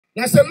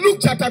Now say Luke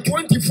chapter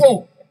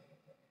 24,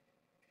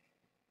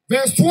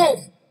 verse 12.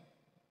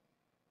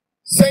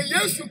 Say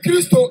Yesu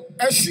Christo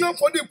esua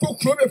for the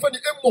kokro for the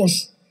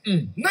emos.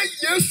 Na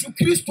Yesu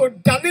Christo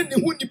dane ne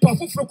hu nipa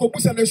foforo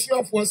kobusa na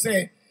esua for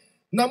say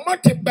na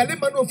mate bele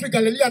man of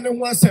Galilee ne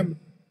ho asem.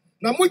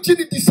 Na mo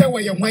gidi di say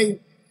we ye hwan.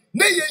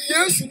 Na ye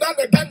Yesu na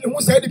na dan ne ho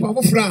say nipa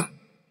foforo a.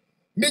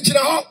 Me gina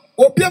ho,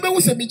 obi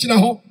abewu say me gina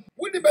ho.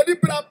 Woni bedi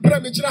bra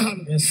me gina ha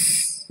no.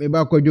 Yes. Me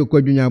ba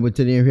kwadwo nya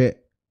botere hwe.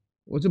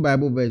 What's the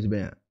Bible verse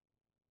be?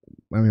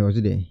 Mami what's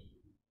it?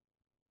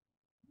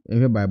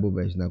 Ehwe Bible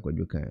verse na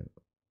kwadwo kan.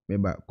 Me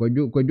ba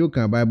kwadwo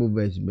kan Bible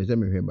verse be say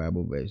me hwe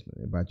Bible verse no.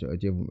 Me ba cho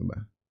chefu me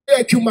ba.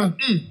 Ekuma.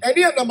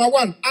 Eni number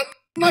 1.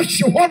 Na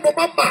shi ho no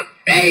mama.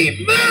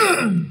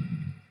 Amen.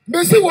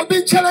 Me say wo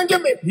be challenge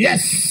me.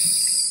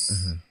 Yes.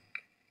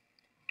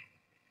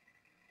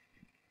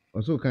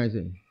 Also can I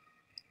say?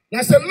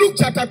 Now say Luke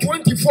chapter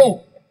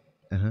 24.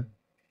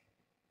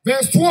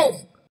 Verse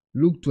 12.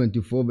 Luke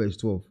 24 verse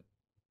 12.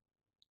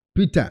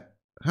 Peter,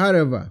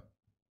 however,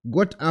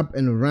 got up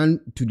and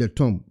ran to the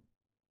tomb.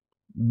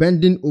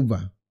 Bending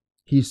over,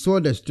 he saw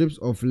the strips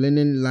of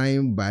linen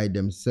lying by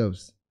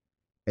themselves,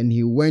 and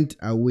he went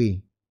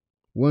away,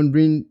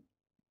 wondering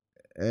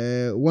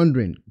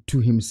to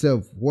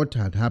himself what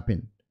had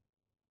happened.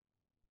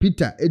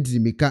 Peter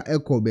edzimika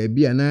eko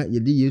baby ana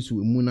yedi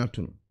Yesu emu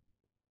nato no.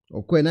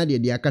 Okwe na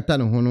de akata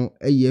ne ho no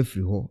eye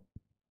afiri ho.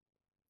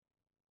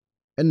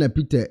 Enna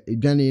Peter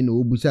edwane na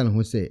obusa ne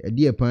ho se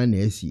ede epan na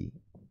asie.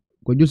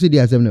 Kwadwo se di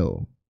asem na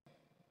o.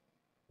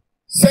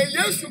 Say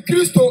Yesu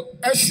Christo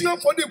esua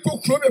for the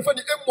kokro be for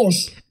the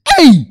emos.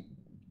 Hey!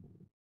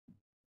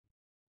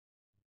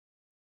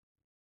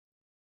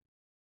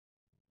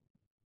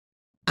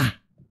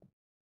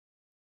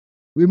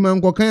 We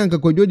man ko kan ka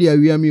kwadwo di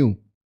awia mi o.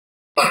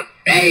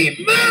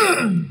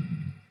 Amen.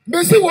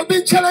 Me say wo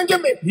be challenge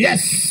me.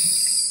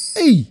 Yes.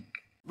 Hey!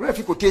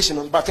 Refi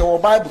quotation but our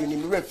Bible ni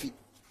refi.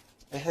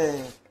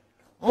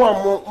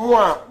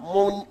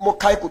 Mo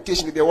kai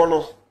quotation be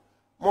one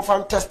mo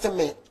fan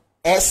testament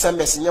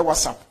SMS in your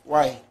WhatsApp.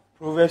 Why?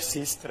 Proverbs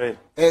 6:3.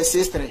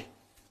 6:3.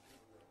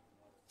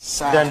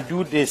 Then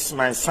do this,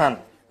 my son,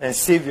 and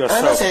save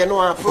yourself,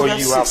 for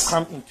you have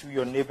come into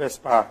your neighbor's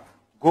power.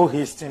 Go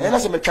hasten and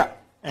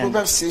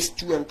Proverbs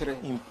 6:2 and 3.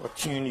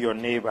 Importune your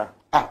neighbor.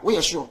 We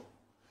are sure.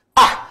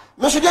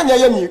 No should be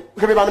near me.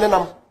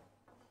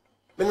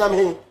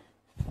 Menam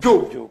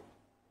Job.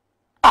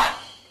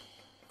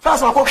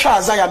 First one,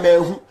 Isaiah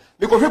man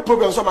because he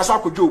problems on my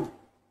circle Job.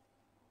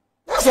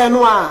 That's a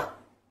no.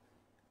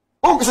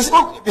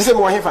 This is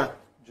more heaven.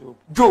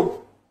 Job.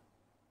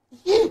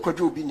 Ye could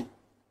you be?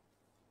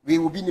 We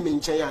will be in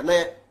China.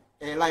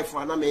 Life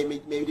for an may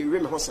the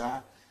rim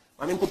hosa.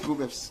 I mean,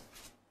 Proverbs.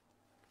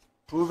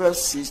 Proverbs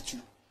 6:2.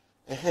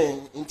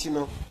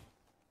 Intino.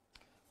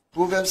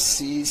 Proverbs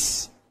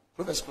 6.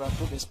 Proverbs.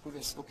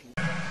 Okay.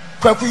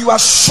 Kwaku, you are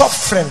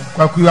suffering.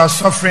 Kwaku, you are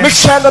suffering. I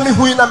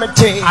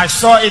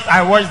saw it,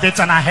 I watched it,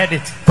 and I heard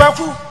it.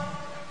 Kwaku,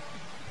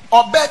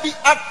 or baby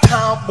at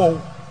Tambo.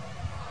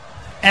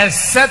 A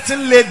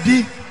certain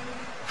lady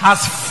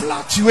has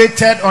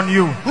fluctuated on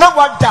you. No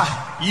wonder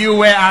you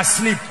were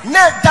asleep.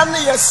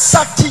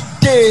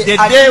 Saturday. The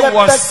day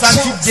was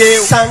Saturday.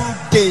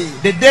 Sunday.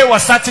 The day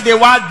was Saturday.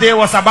 While day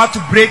was about to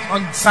break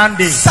on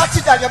Sunday.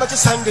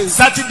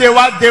 Saturday.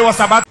 While day was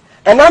about.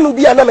 And I will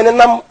be an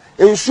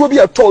and so be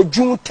a told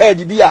June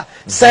 3rd be a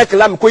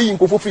circle. I'm going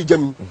to go for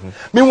Jimmy.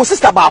 Me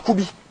sister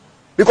Bakubi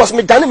because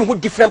me done him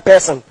different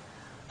person.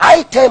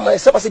 I tell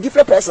myself as a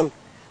different person.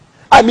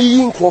 I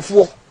mean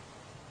in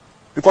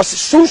because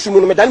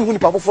soon me done him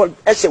for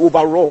essay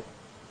overall.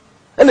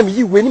 And I'm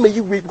you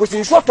because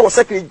in short or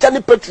second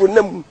Johnny Petro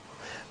name.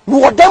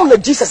 No damn the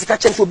Jesus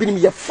catching to be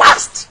me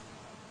fast.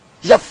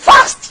 You're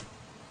fast.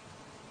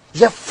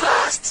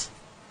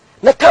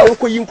 Na ka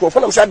onko yi nkrofo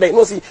na msa dai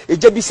no si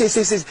ejabi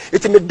says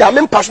it me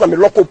damn passion na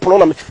me local pro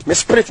na me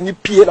spirit ni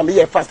pie na me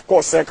ye fast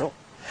call circle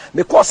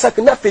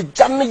na fe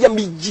jam ya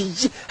me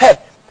jiji he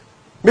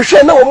me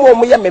hwe na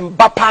wo ye me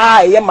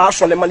mbapa ye ma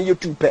asole ma na ye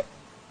tupe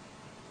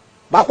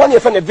ba kwa na ye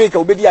fa na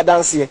vehicle obedi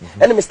adanse e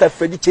na Mr.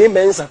 Freddy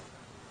Chemensa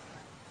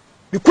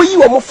because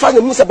you are more fun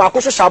than Musa Baco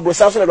Shabro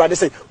Samson rather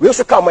say we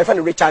also come my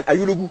friend Richard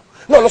Ayulugu.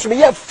 No, so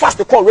me fast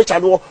to call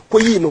Richard or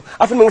Koyino.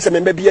 I think Musa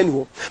may be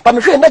anyone. But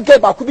me friend that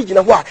gave back could be in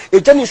a while.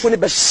 A journey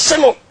should be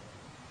seno.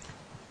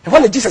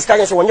 When Jesus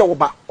carries on your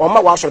back or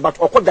my wash about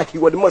or what that he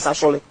was the most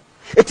actually.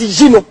 It is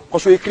Gino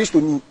because we Christ to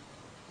me.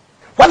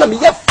 While I'm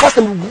here fast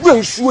and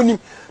really showing him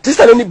this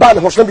is only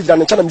bad was not be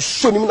done and I'm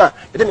showing him now.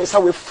 Then it's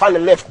how we find the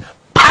left.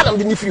 Pardon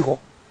the free ho.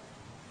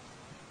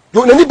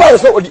 You only bad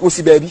is not what you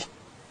see, baby.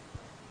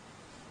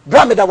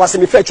 Brame that was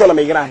me fair chola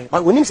me gra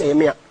but when him say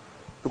me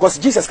because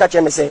Jesus catch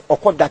me say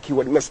okọ that he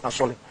would mess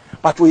asole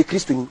but we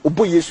Christ ni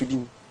obo Yesu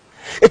din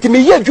eti me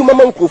ye adwuma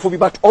man krofo bi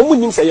but omo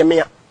nim say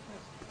me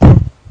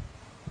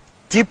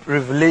deep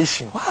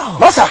revelation. Wow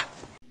masa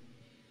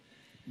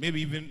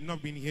maybe even not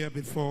been here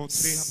before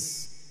say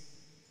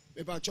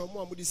me ba cho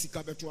mo amudi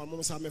sika beto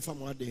amom sa me fa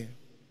mo ade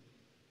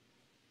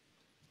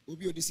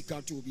obi odi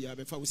sika to obi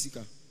abefa wo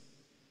sika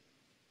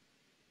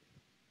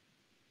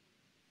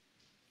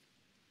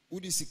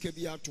Udi sika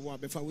bi ato a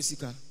befa wo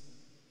sika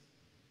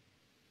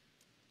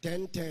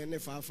 10 ne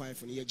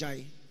 5 ne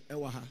yejai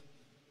ewa ha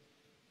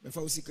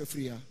befa wo sika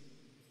free ha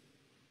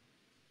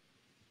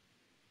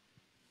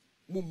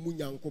mummu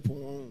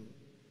nyankopon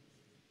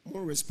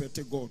mo respect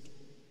God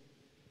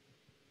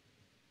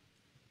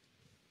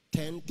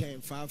 10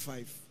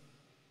 5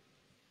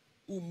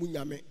 ummu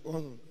nyame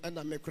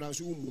ena me kra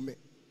so ummu me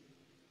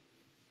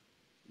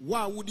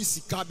wa wudi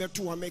sika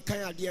beto wa me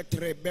kan ade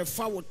 3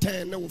 befa wo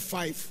 10 ne wo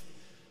 5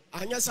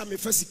 anya sa me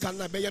fa sika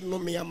na be ye no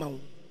me ama wo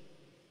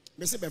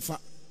me se befa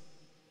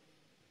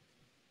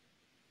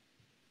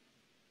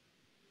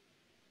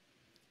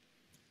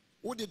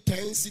wudi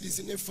 10 cities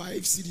ne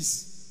 5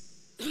 cities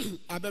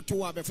abeto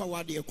wa befa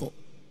wa de eko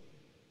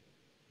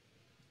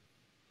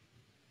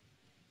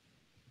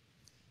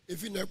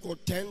if you know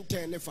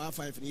 10 ne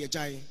 5 ne ye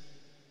jai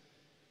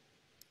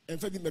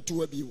enfa bi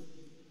meto abi o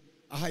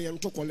aha ye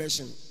nto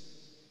collection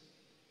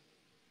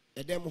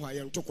edem ho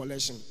ye nto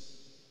collection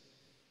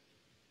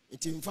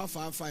it in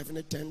 5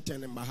 ne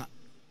 10 mbaha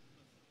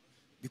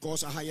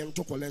because aha ye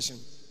nto collection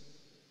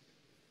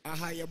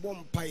aha ye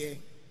bom paye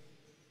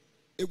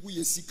egu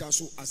ye sika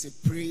so as a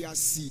prayer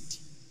seed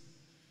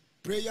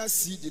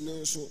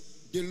no so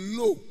the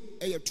low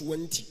e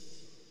 20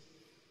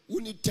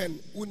 uni 10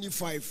 uni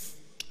 5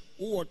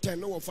 who 10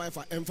 no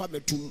 5 enfa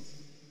betum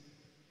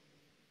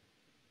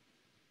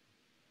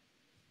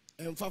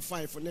enfa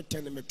 5 ne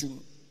 10 metum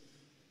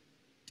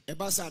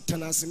eba sa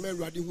tanase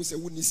mawrade hu se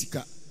woni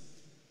sika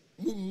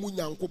mummu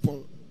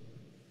nyankopon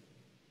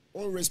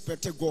on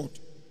respect God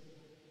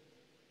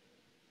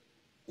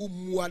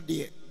ummu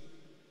ade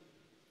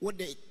what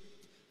the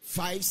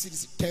 5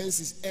 6 10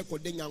 6 eko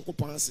de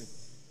nyankopon ase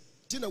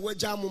tina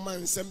waja mu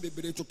man nsem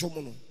bebere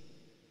totomo no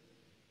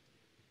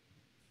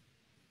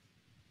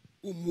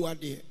ummu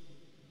ade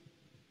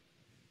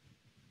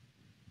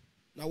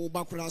na wo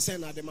ba kura se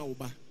na de ma wo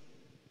ba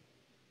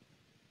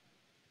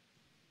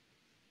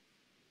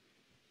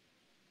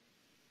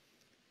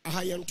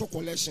aha ye nto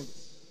collection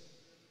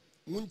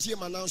muntie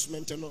ma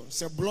announcement no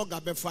se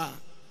blogger be fa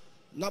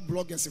na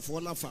bloggers fo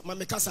na fa ma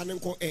me kasa ne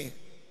nko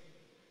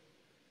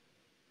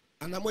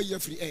anamo ye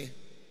free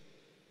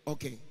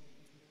okay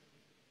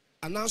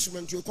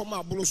announcement you come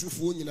abolo so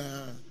fo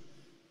nyina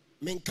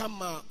me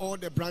nkama all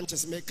the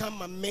branches me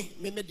kama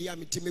me dia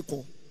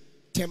metimiko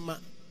Tema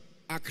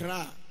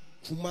Accra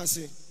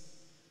Kumasi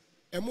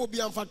emo bi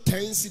amfa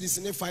 10 cities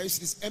ne 5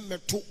 cities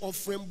emeto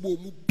offering bo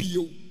mu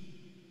bio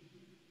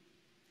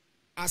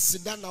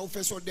asida na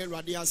ofeso de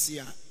rade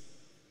asia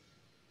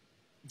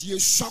die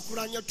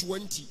shakuranya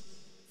 20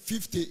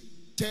 50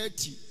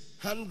 30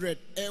 100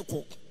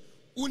 eko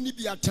uni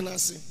bi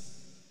atenase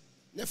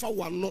nefa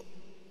wano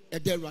e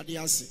de rade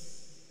ase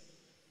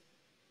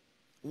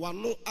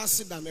wano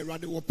asida me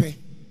rade wope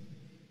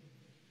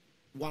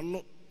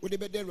wano wo de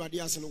be de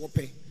rade ase no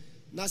wope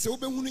na se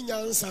obehunu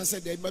nyansa se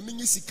de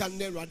maminyi sika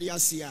ne rade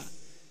ase a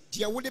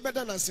tie wo de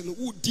beda na se no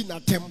udi na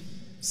tem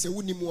se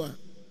wonimu a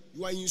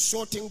you are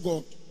insulting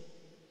God.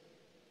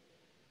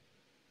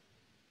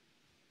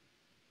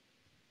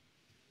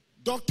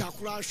 Doctor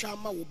Kurasha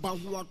ma wo ba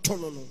ho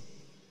atono no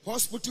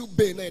hospital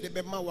bay na de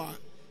be ma wa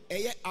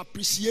eye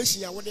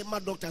appreciation ya wo de ma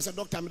doctor say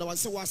doctor me da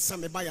say wa sa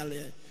me ba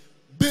yale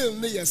bill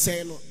ne ye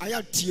say no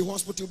aya tie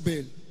hospital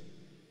bill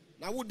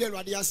na wo de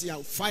rade ase ya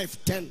 5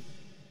 10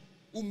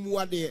 umu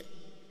ade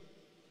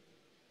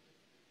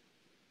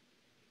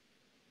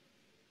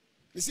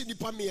isi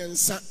nipa me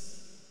ensa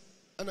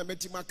ana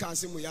metima ka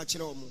ase mu ya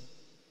kire omo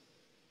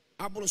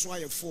aburo so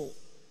aye 4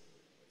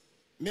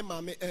 me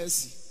ma me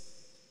AC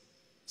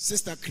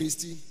Sister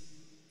Christy,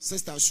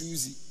 Sister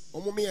Susie,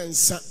 omo me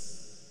ensa.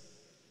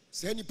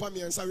 Se nipa me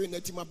ensa we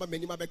natima ba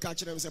manima be ka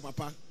kire me se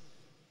papa.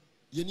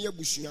 Ye ni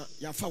abusua,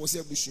 ya fa wo se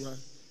abusua.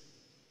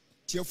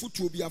 Ti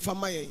afutu obi afa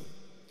mayen.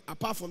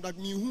 Apart from that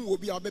me hu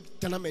obi a be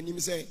tena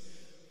manim se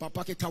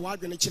papa ke ka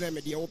wadwene kire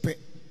me de wo pe.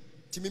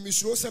 Ti me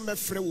misuro se me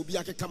frɛ obi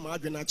akeka ma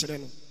adwene a kire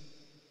no.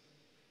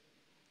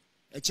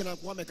 E kire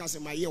ko me ka se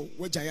maye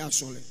wo gya ya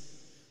asole.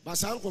 Ba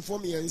san kofo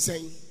me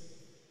ensan.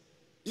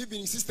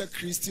 Even Sister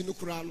Christy no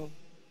kura no.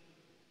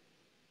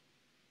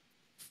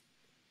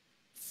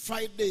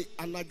 Friday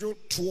anajo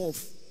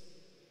 12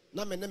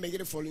 na me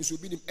yere falling so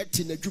obinim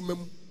eti na dwuma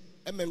mu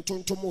e me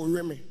ntontom o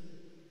weme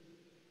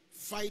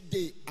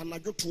Friday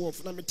anajo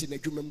 12 na me ti na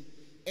dwuma mu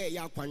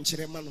ya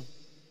akwankyere ma no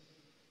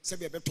se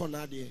be beto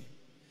na ade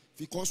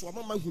because wa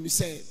mama hunu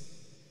se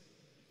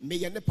me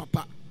ye ne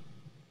papa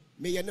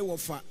me ye ne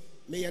wofa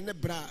me ye ne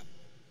bra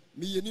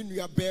me ye ne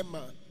nua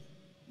bema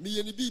me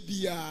ye ne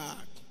bibia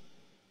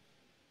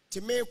ti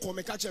me ko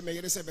me ka che me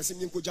yere se be se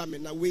mi nkoja me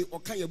na we o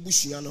kan ya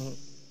busua no ho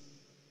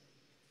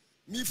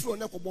mi fro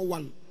na kobo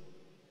 1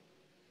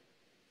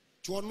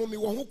 to no mi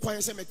wo ho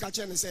kwan se me ka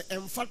che ne se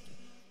emfa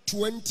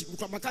 20 mi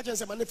kwa ka che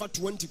se ma ne fa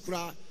 20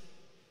 kura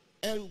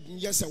en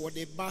yes wo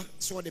de ba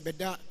so de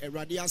beda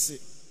erade ase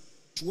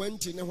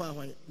 20 ne ho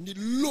ahwan ni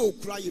low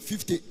kura ye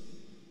 50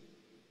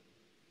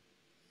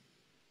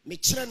 me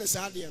kire ne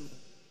sa de no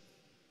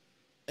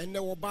enne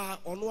wo ba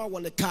ono a wo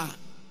ne car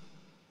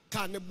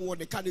ne bo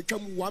de car ne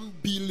twam 1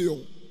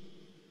 billion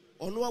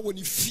ɔno a wɔ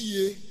ne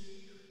fie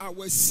a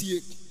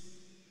wasie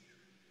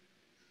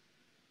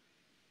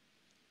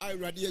a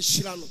Awurade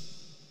ahyira no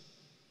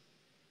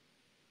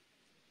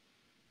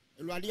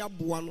Awurade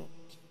aboa no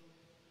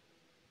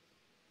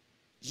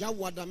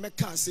Yawada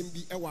mɛka asɛm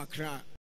bi ɛwɔ Accra